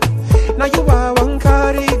Mario, now you are one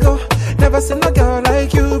Carigo. Never seen a girl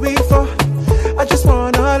like you before. I just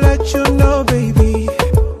wanna let you know, baby,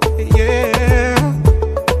 yeah,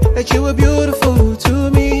 that you were beautiful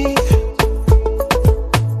to me.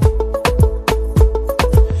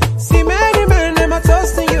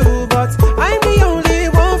 Toasting you, but I'm the only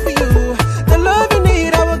one for you. The love you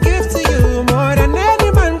need, I will give to you more than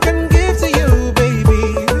any man can give to you, baby.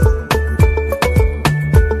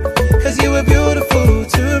 'Cause you were beautiful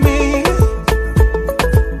to me.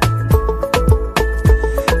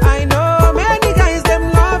 I know many guys, them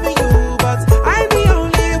loving you, but I'm the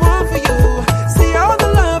only one for you. See all the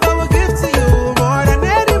love I will give to you, more than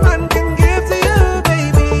any man can give to you,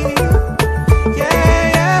 baby. Yeah,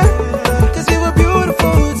 yeah. 'Cause you were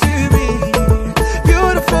beautiful to me,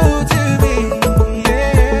 beautiful to me,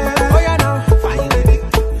 yeah. Oh yeah, now, fine lady,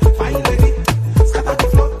 scatter the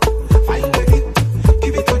floor, fine lady,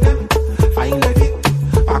 give it to them, fine lady,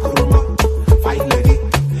 back room up, fine lady,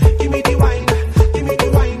 give me the wine,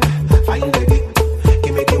 fine lady,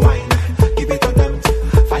 give me the wine, give it to them,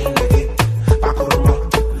 fine lady, back room up,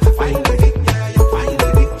 fine lady, yeah, you fine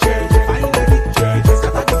lady, fine lady,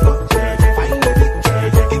 scatter the floor, fine lady,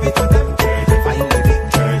 give it to them, fine lady.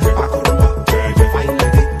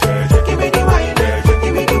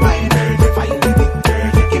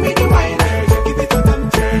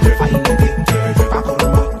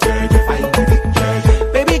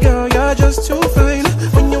 Baby girl, you're just too fine.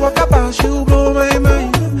 When you walk about, you blow my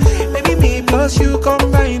mind. Maybe me plus you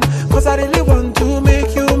combine. 'Cause I really want to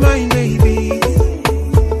make you mine, baby.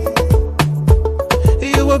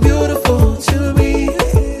 You were beautiful to me,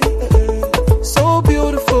 so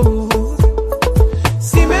beautiful.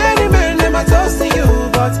 See many men, them are toasting you,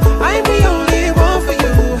 but I'm the only one for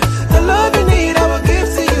you. The love you need, I will give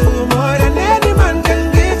to you, more than any man can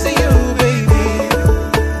give to you, baby.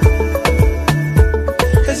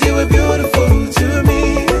 'Cause you were beautiful to me.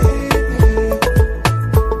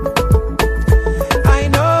 I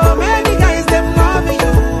know many guys, them loving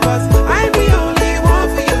you, but I'm the only one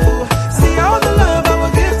for you. See all the love I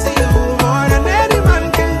will give to you, more than any man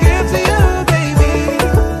can give to you, baby.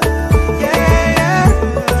 Yeah, yeah.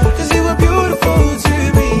 'Cause you were beautiful to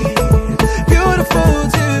me, beautiful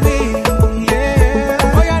to me,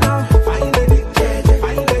 yeah. Oh yeah, now, fine lady,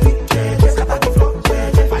 scatter the floor,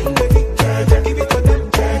 fine lady, give it to them,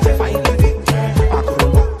 fine lady, back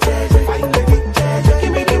room up, fine lady,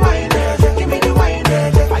 give me the wine,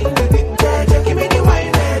 fine lady, give me the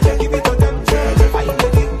wine, give it to them, fine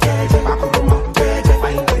lady, back room up,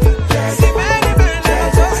 fine lady. See many men, they're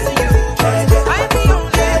toasting you, I'm the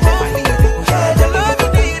only one for you. The love you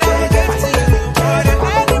need, I will give to you, more than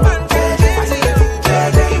any man can give to you.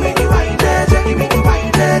 Give me the wine, give me the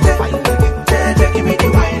wine, fine lady, give me the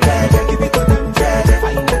wine, give it to them,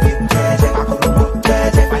 fine lady, back room up,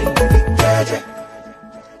 fine lady.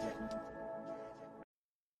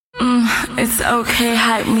 It's okay,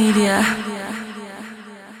 hype media.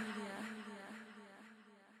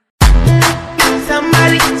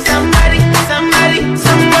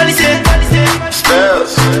 Somebody say,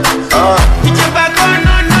 Spells, put your back on,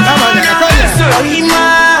 no. Ohima,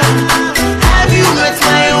 have you met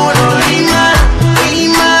my own Ohima?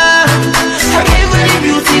 Ohima, have you very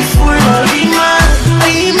beautiful Ohima?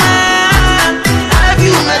 Ohima, have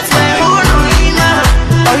you met my own Ohima?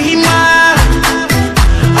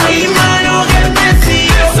 Ohima, no get messy.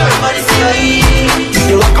 Somebody say Ohima.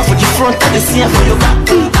 You walk off for the front and the scene for your back.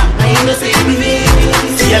 And you know say you be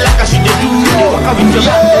see like I should do. You walk off with your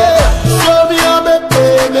back. Show me your baby,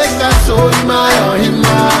 make us show you my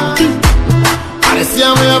Ohima. I see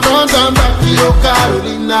I'm your front and back to your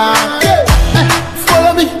Carolina.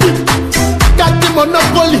 Follow me, got the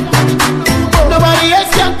monopoly. Nobody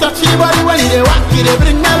else can touch your body when they walk you. They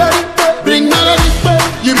bring melody.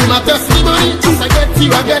 You be my testimony. As I get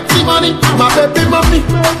you, I get the money. My baby mommy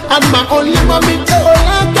and my only mommy.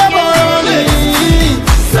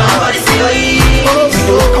 Somebody say oh,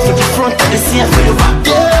 you walk off with the front and the scene for your back.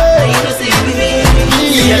 And you know say you be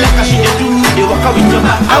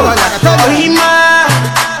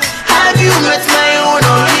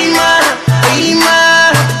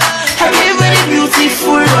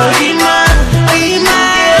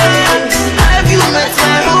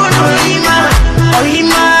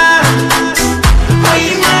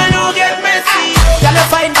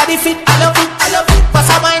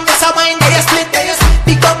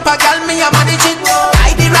a girl, me a manage it.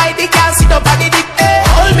 Ride the car, sit up on the dick.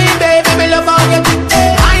 Hold me, baby, me love how you tick.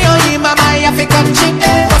 I owe you, mama, I fi come chick.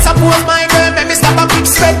 But suppose my girl, make me stop a big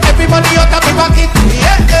spread. Everybody out of my pocket.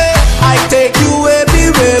 I take you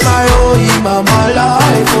everywhere, my mama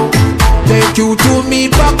life. Take you to me,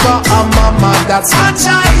 papa and mama. That's my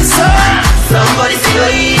choice. Somebody say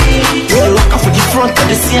you're easy. You walk off with the front of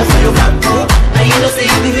the scene for your back. And you know say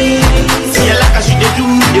you be me. See you like a shit they do.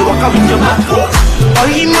 They walk out with your back. Oh,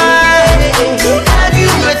 man, have you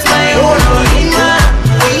met my own? Oh,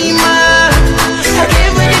 man, I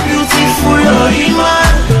gave her the beautiful. Oh, man,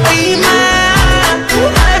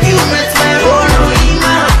 have you met my own?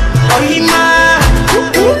 Oh,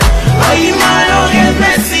 man, don't get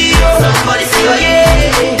messy. Somebody say oh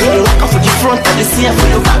yeah. You walk off with the front of the scene for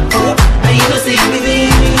your back. And you know say you be me.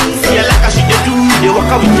 See you like a shit they do. They walk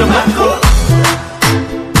out with your back.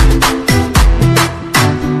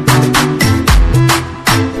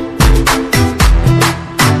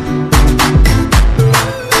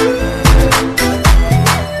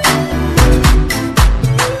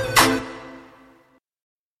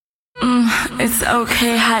 It's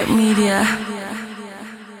okay, hype media.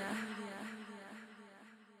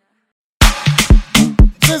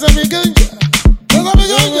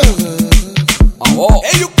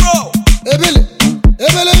 Hey, you bro.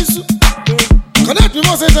 Ebele isu. Connect with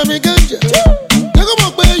us as a ganja. They come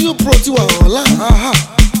up where you pro to online.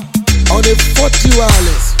 On the 40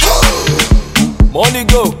 wireless. Money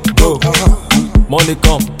go. Money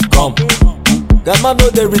come. That man know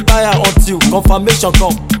they retire until confirmation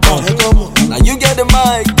come. Now you get the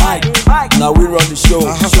mic. Now we run the show.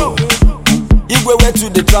 If we went to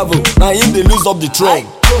the travel, now him they lose up the throne.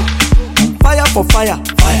 Fire for fire.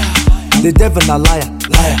 The devil a liar.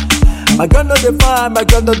 My girl know the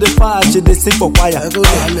fire, she they sing for fire.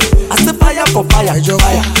 I say fire for fire.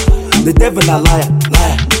 The devil a liar.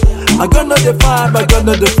 My girl know the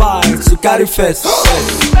fire, she carry first.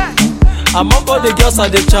 Among all the girls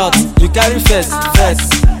at the chart, you carry first.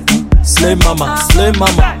 Slay mama,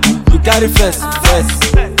 you carry first.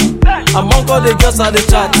 Among all the girls at the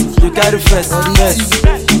chart, you carry first.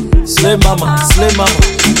 Slay mama,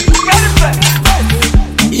 you carry first.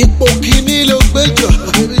 Ipò kìíní ló gbẹ́jọ́,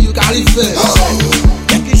 baby you carry first.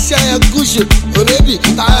 Jẹ́ kí iṣẹ́ yẹn gúúsù, oh baby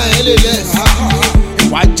táyà yẹn lè lẹ̀.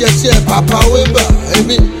 Wàá jẹ́sẹ̀ Papa Wemba,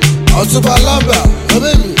 èmi Ọ̀túnba Lamba, oh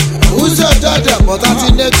baby. Who's your dada? But I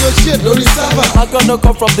think negotiate lórí server. My girl no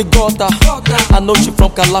come from the gutter. I know she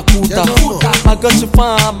from Kalakuta. My girl she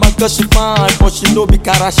fine, but she no be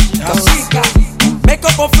Karashika. Make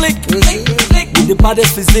up a flick with the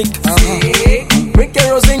baddest physique. Bring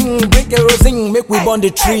kerosene, make we burn the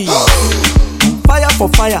tree. Fire for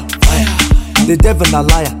fire. The devil a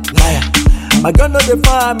liar. My girl know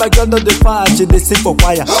the fire, she dey sing for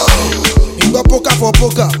choir. You go poker for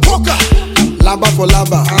poker. Lamba for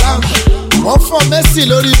lamba. One for Messi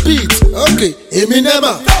lórí beat. Okay, èmi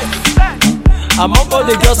never. Among all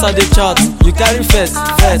the girls at the chart, you carry first.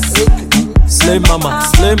 Slay mama,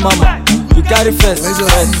 you carry first.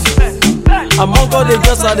 Among all the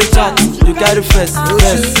girls at the chart, you carry first.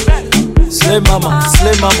 Slay mama,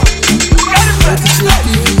 you carry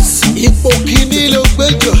first. Ipò kìíní ló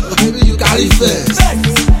gbẹ́jọ́, baby you carry first.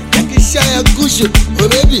 Jẹ́ kí iṣẹ́ yẹn gúúsù, oh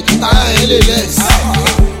baby táyà yẹn lè lẹ̀.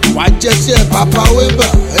 Wàá jẹ́sẹ̀ Papa Wemba,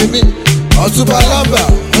 èmi Ọ̀túnba Lamba,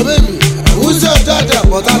 oh baby. Who's your dada?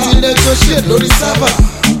 But I think negotiate lórí server.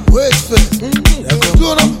 Wait first.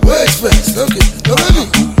 Wait first. Okay. No baby.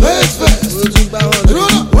 Wait first.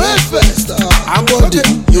 Wait first. I'm body.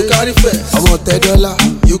 You carry first. I'm on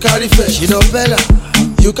 $10. You carry first. She don't bella.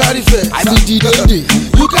 You carry first. I be the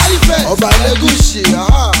you carry first. Ọba Legushi.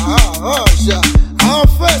 I'm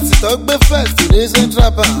first. Don't be first. Today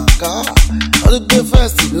Central Bank. Don't be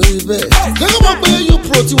first. Don't be best. Come on, baby. You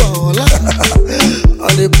protein online.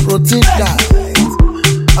 On the protein diet.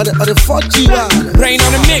 On the 4G one. Rain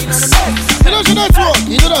on the mix. You know, network.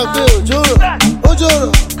 You know that bill. Ojoro.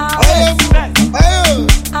 I am.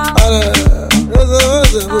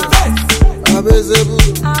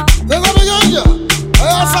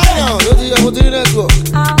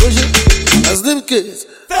 Slim Kids.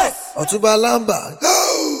 Ọ̀túnba Lamba.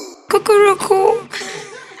 Cuckoo.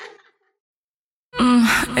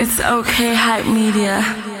 It's okay, hype media.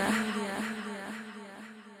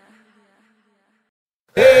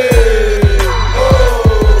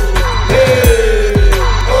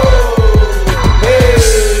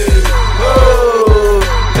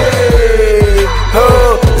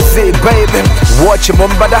 Baby, watch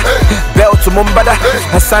mumbada, belt mumbada,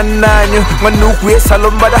 Hasananyu, Manuku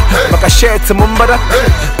Salombada, Makashet mumbada,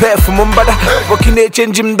 Pef mumbada, Bokine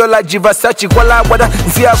change him dollar Jivasachi Kuala Wada,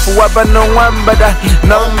 Ziafu Wabano Wambada,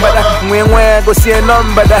 Numbada, Mwe go see a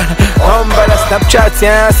numbada, Humbada, Snapchat,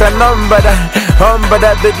 yes, a numbada,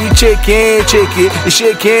 Humbada, baby, shake it,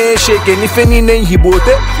 if any name he bought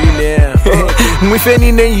it, if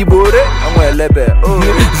any name he bought it, I'm well lebe.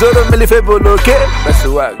 Zoro Melifeboloke, that's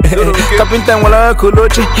the work. Captain Wala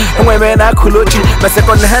Kulochi, and women are Kulochi, my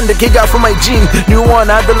second hand the gig out for my jean, new one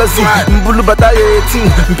Adolescent, Mbulu Bataille team,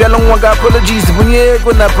 Pialong Waga apologies,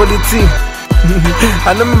 Bunyego Napoli team.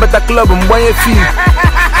 I remember the club and why you feel.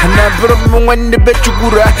 And I brought me when the bet you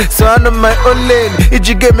gura, so I know my own lane. If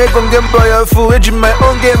you get me gon' game boy or fool, it's my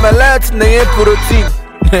own game, my lads, na ye protein.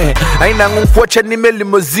 I ain't watch any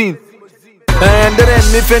limousine. And then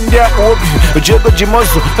if India Obi, Ojego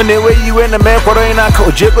Jimozo, and the way you went a man for Inaka,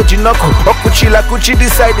 Ojego Jinoko, Okuchila Kuchi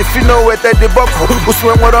decide if you know what the Boko,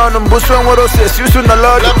 Buswan on and Buswan what says you soon a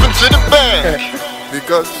lot. Laughing to the bank,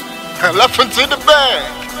 because laughing to the bank.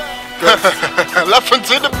 Laughing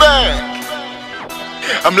to the bank.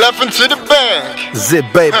 I'm laughing to the bank. Zip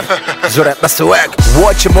baby, Zora Baswag.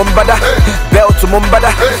 Watch Mumbada, Belt Mumbada,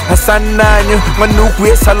 Hasananyu,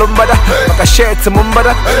 Manuku Salombada, Makashet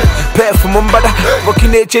Mumbada, Pef Mumbada,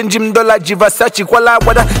 Bokine change him dollar Jivasachi Kuala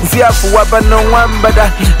Wada, Ziafu Wabano Wambada,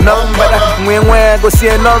 Numbada, Mwe go see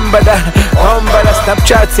a numbada, Humbada,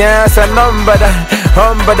 Snapchat, yes, a numbada,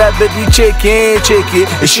 Humbada, baby, shake it.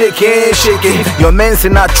 Your men's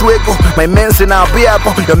in our Chuego, my men's in our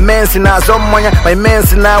Biabo, your men's in our Zomoya, my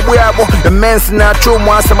men's in our Wiabo, your men's in our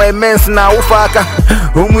Chumwasa, my men's in our Ufaka,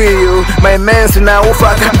 my men's in our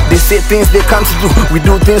Ufaka. They say things they can't do, we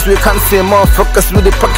do things we can't say, motherfuckers with the pack.